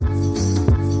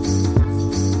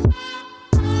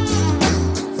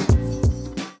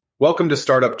Welcome to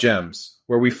Startup Gems,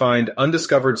 where we find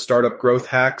undiscovered startup growth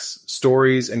hacks,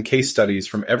 stories, and case studies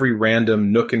from every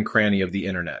random nook and cranny of the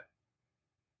internet.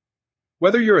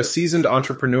 Whether you're a seasoned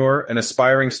entrepreneur, an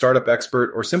aspiring startup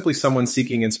expert, or simply someone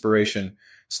seeking inspiration,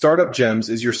 Startup Gems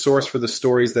is your source for the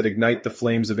stories that ignite the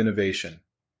flames of innovation.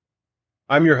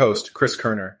 I'm your host, Chris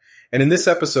Kerner, and in this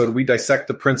episode we dissect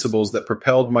the principles that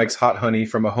propelled Mike's Hot Honey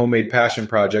from a homemade passion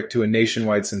project to a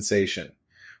nationwide sensation.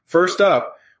 First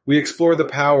up, we explore the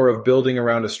power of building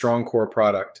around a strong core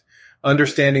product,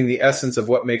 understanding the essence of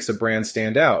what makes a brand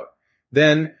stand out.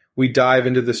 Then, we dive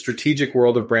into the strategic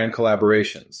world of brand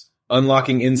collaborations,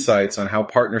 unlocking insights on how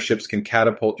partnerships can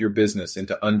catapult your business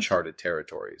into uncharted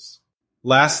territories.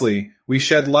 Lastly, we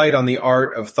shed light on the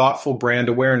art of thoughtful brand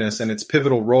awareness and its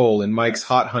pivotal role in Mike's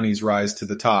Hot Honey's rise to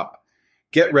the top.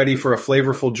 Get ready for a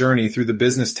flavorful journey through the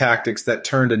business tactics that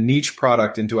turned a niche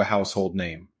product into a household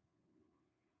name.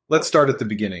 Let's start at the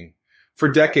beginning. For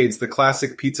decades, the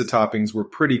classic pizza toppings were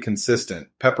pretty consistent.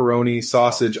 Pepperoni,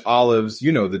 sausage, olives,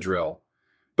 you know the drill.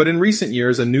 But in recent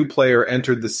years, a new player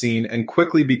entered the scene and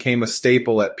quickly became a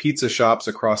staple at pizza shops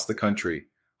across the country.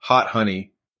 Hot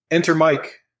Honey. Enter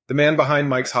Mike, the man behind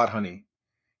Mike's Hot Honey.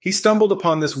 He stumbled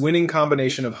upon this winning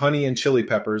combination of honey and chili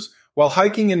peppers while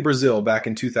hiking in Brazil back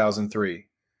in 2003.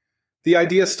 The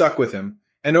idea stuck with him,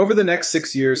 and over the next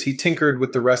 6 years, he tinkered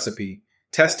with the recipe,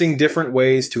 testing different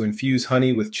ways to infuse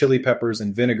honey with chili peppers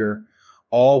and vinegar,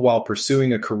 all while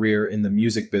pursuing a career in the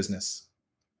music business.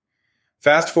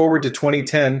 Fast forward to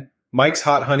 2010, Mike's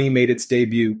Hot Honey made its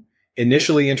debut,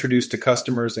 initially introduced to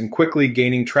customers and quickly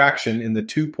gaining traction in the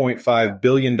 $2.5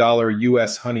 billion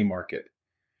U.S. honey market.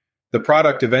 The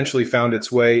product eventually found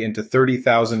its way into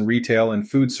 30,000 retail and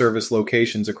food service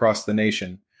locations across the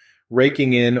nation,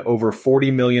 raking in over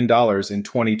 $40 million in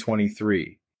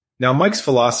 2023. Now, Mike's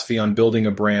philosophy on building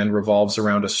a brand revolves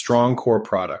around a strong core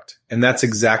product, and that's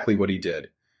exactly what he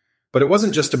did. But it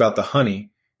wasn't just about the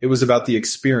honey, it was about the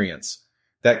experience,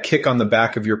 that kick on the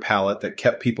back of your palate that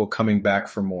kept people coming back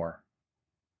for more.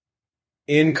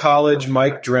 In college,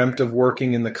 Mike dreamt of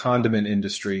working in the condiment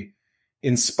industry,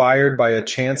 inspired by a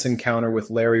chance encounter with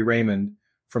Larry Raymond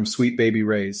from Sweet Baby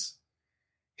Ray's.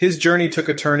 His journey took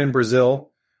a turn in Brazil,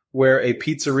 where a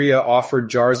pizzeria offered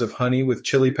jars of honey with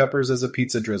chili peppers as a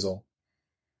pizza drizzle.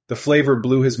 The flavor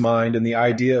blew his mind, and the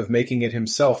idea of making it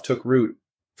himself took root.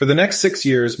 For the next 6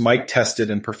 years, Mike tested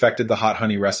and perfected the hot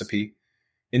honey recipe,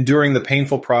 enduring the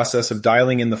painful process of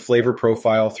dialing in the flavor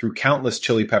profile through countless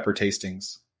chili pepper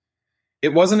tastings.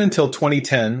 It wasn't until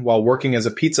 2010, while working as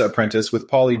a pizza apprentice with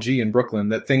Pauly G in Brooklyn,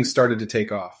 that things started to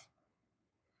take off.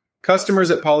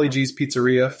 Customers at Pauly G's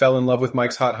pizzeria fell in love with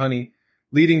Mike's Hot Honey,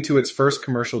 leading to its first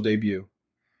commercial debut.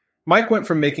 Mike went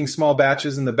from making small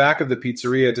batches in the back of the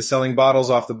pizzeria to selling bottles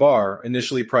off the bar,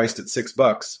 initially priced at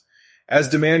 $6. As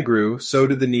demand grew, so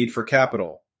did the need for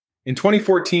capital. In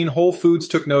 2014, Whole Foods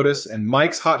took notice, and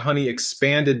Mike's Hot Honey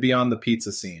expanded beyond the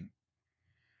pizza scene.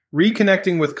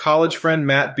 Reconnecting with college friend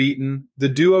Matt Beaton, the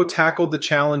duo tackled the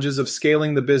challenges of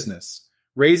scaling the business,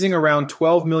 raising around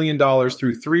 $12 million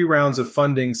through 3 rounds of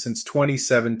funding since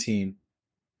 2017.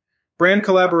 Brand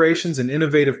collaborations and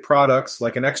innovative products,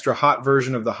 like an extra hot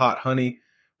version of the Hot Honey,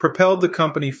 propelled the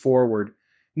company forward.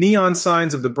 Neon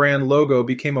signs of the brand logo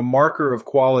became a marker of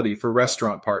quality for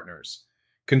restaurant partners,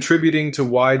 contributing to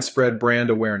widespread brand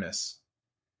awareness.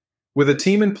 With a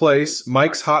team in place,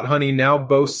 Mike's Hot Honey now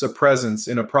boasts a presence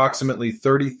in approximately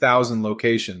 30,000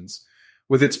 locations,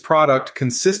 with its product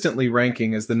consistently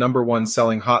ranking as the #1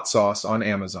 selling hot sauce on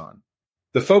Amazon.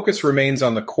 The focus remains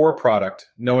on the core product,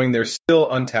 knowing there's still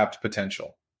untapped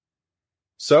potential.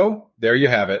 So, there you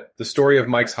have it, the story of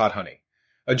Mike's Hot Honey.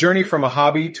 A journey from a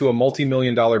hobby to a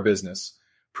multi-million-dollar business,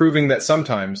 proving that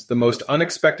sometimes the most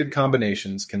unexpected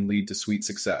combinations can lead to sweet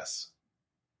success.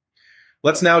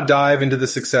 Let's now dive into the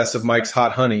success of Mike's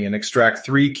Hot Honey and extract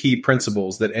 3 key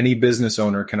principles that any business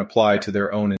owner can apply to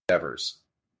their own endeavors.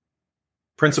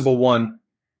 Principle 1.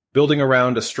 Building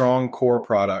around a strong core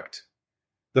product.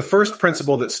 The first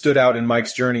principle that stood out in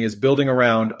Mike's journey is building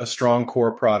around a strong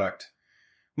core product.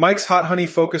 Mike's Hot Honey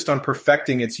focused on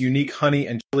perfecting its unique honey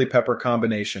and chili pepper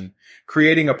combination,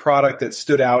 creating a product that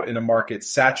stood out in a market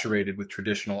saturated with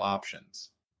traditional options.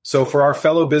 So for our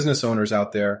fellow business owners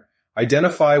out there,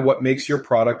 identify what makes your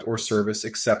product or service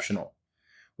exceptional.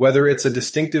 Whether it's a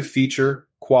distinctive feature,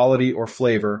 quality, or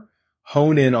flavor,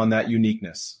 hone in on that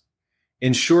uniqueness.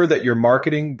 Ensure that your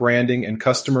marketing, branding, and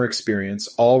customer experience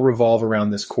all revolve around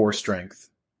this core strength.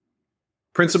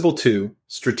 Principle 2.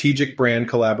 Strategic brand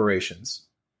collaborations.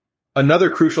 Another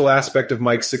crucial aspect of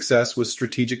Mike's success was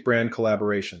strategic brand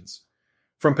collaborations.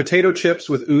 From potato chips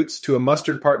with Oots to a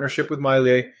mustard partnership with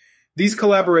Maille, These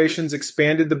collaborations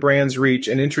expanded the brand's reach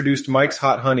and introduced Mike's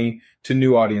Hot Honey to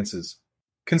new audiences.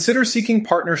 Consider seeking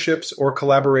partnerships or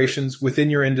collaborations within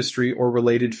your industry or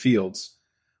related fields.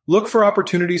 Look for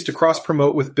opportunities to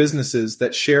cross-promote with businesses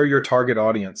that share your target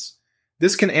audience.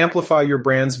 This can amplify your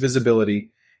brand's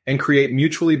visibility and create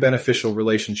mutually beneficial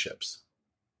relationships.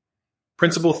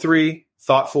 Principle 3,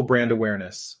 thoughtful brand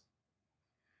awareness.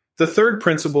 The third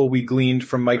principle we gleaned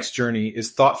from Mike's journey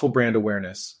is thoughtful brand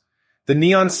awareness. The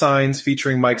neon signs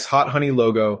featuring Mike's Hot Honey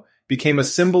logo became a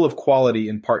symbol of quality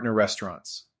in partner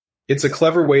restaurants. It's a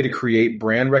clever way to create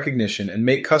brand recognition and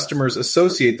make customers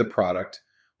associate the product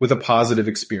with a positive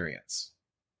experience.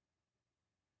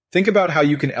 Think about how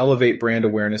you can elevate brand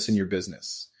awareness in your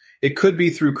business. It could be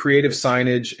through creative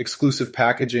signage, exclusive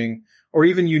packaging, or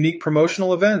even unique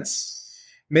promotional events.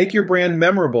 Make your brand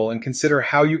memorable and consider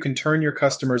how you can turn your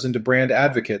customers into brand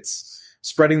advocates,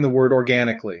 spreading the word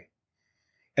organically.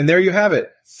 And there you have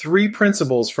it, 3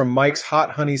 principles from Mike's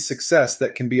Hot Honey's success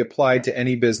that can be applied to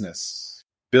any business.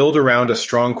 Build around a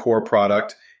strong core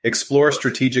product, explore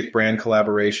strategic brand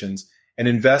collaborations, and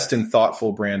invest in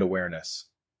thoughtful brand awareness.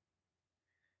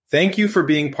 Thank you for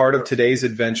being part of today's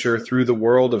adventure through the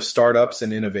world of startups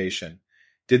and innovation.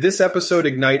 Did this episode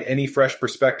ignite any fresh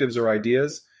perspectives or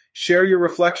ideas? Share your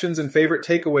reflections and favorite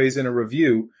takeaways in a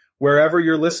review wherever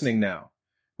you're listening now.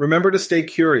 Remember to stay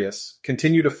curious,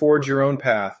 continue to forge your own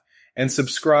path, and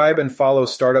subscribe and follow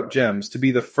Startup Gems to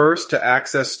be the first to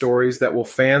access stories that will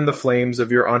fan the flames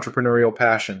of your entrepreneurial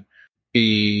passion.